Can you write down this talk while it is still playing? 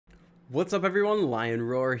What's up everyone, Lion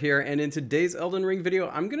Roar here, and in today's Elden Ring video,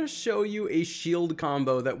 I'm going to show you a shield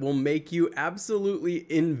combo that will make you absolutely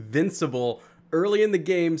invincible early in the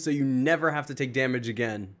game so you never have to take damage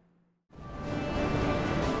again.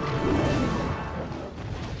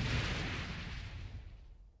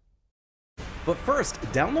 But first,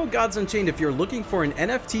 download Gods Unchained if you're looking for an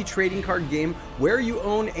NFT trading card game where you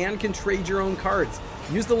own and can trade your own cards.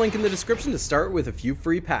 Use the link in the description to start with a few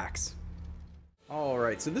free packs.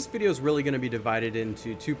 Alright, so this video is really going to be divided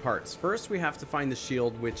into two parts. First, we have to find the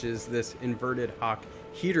shield, which is this inverted hawk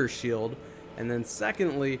heater shield. And then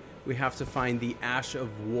secondly, we have to find the Ash of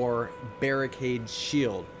War Barricade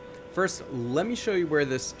shield. First, let me show you where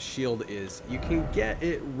this shield is. You can get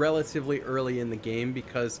it relatively early in the game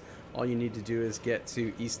because all you need to do is get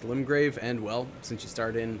to East Limgrave, and well, since you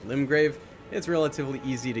start in Limgrave, it's relatively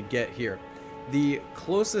easy to get here. The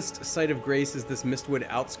closest site of grace is this Mistwood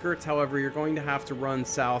outskirts. However, you're going to have to run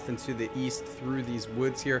south into the east through these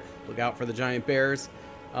woods here. Look out for the giant bears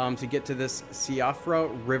to get to this Siofra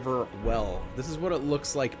River well. This is what it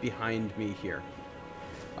looks like behind me here.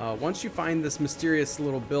 Once you find this mysterious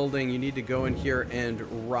little building, you need to go in here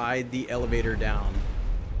and ride the elevator down.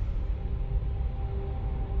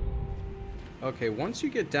 Okay, once you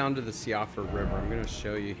get down to the Siofra River, I'm going to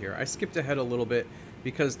show you here. I skipped ahead a little bit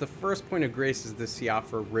because the first point of grace is the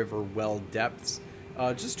Siofra River well depths.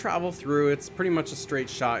 Just travel through. It's pretty much a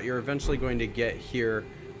straight shot. You're eventually going to get here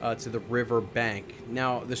to the river bank.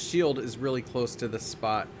 Now, the shield is really close to this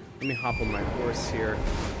spot. Let me hop on my horse here.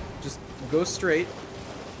 Just go straight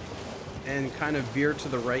and kind of veer to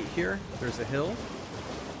the right here. There's a hill.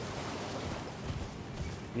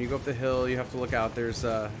 When you go up the hill, you have to look out. There's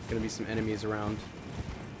going to be some enemies around.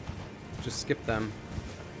 Just skip them.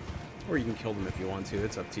 Or you can kill them if you want to.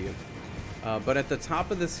 It's up to you. But at the top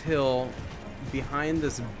of this hill, behind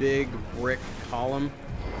this big brick column,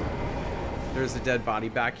 there's a dead body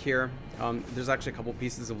back here. There's actually a couple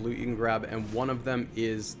pieces of loot you can grab, and one of them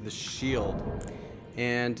is the shield.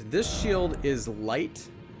 And this shield is light.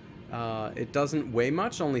 It doesn't weigh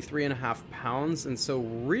much, only 3.5 pounds, and so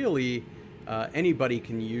really anybody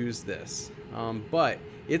can use this. But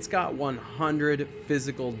it's got 100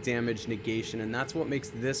 physical damage negation, and that's what makes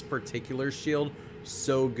this particular shield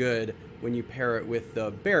so good when you pair it with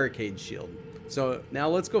the Barricade shield. So now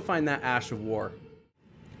let's go find that Ash of War.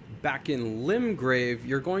 Back in Limgrave,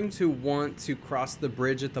 you're going to want to cross the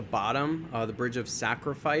bridge at the bottom, the Bridge of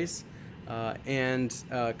Sacrifice, and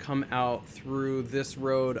come out through this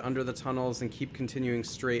road under the tunnels and keep continuing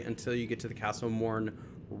straight until you get to the Castle Morn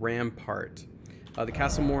Rampart. The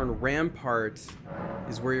Castle Morn Rampart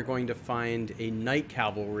is where you're going to find a Knight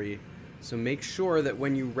Cavalry, so make sure that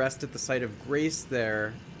when you rest at the site of grace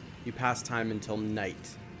there, you pass time until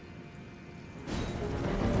night.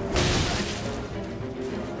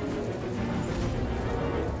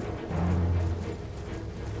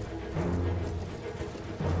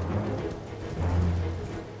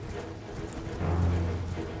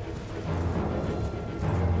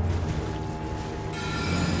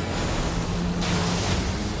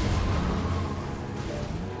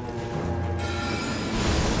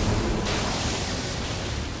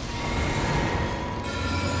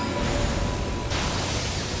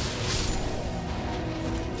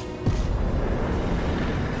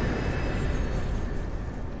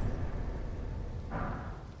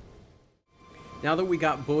 Now that we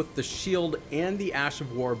got both the shield and the Ash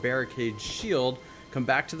of War Barricade shield, come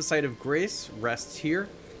back to the site of grace, rest here,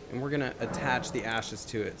 and we're going to attach the ashes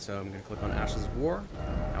to it. So I'm going to click on Ashes of War,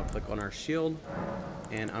 now click on our shield,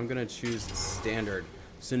 and I'm going to choose standard.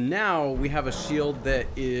 So now we have a shield that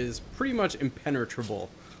is pretty much impenetrable.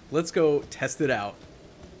 Let's go test it out.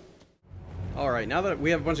 Alright, now that we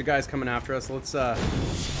have a bunch of guys coming after us, let's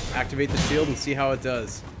activate the shield and see how it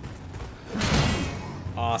does.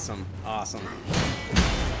 Awesome, awesome.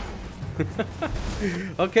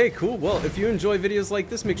 Okay, cool. Well, if you enjoy videos like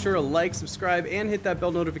this, make sure to like, subscribe, and hit that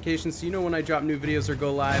bell notification so you know when I drop new videos or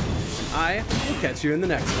go live. I will catch you in the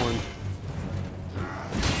next one.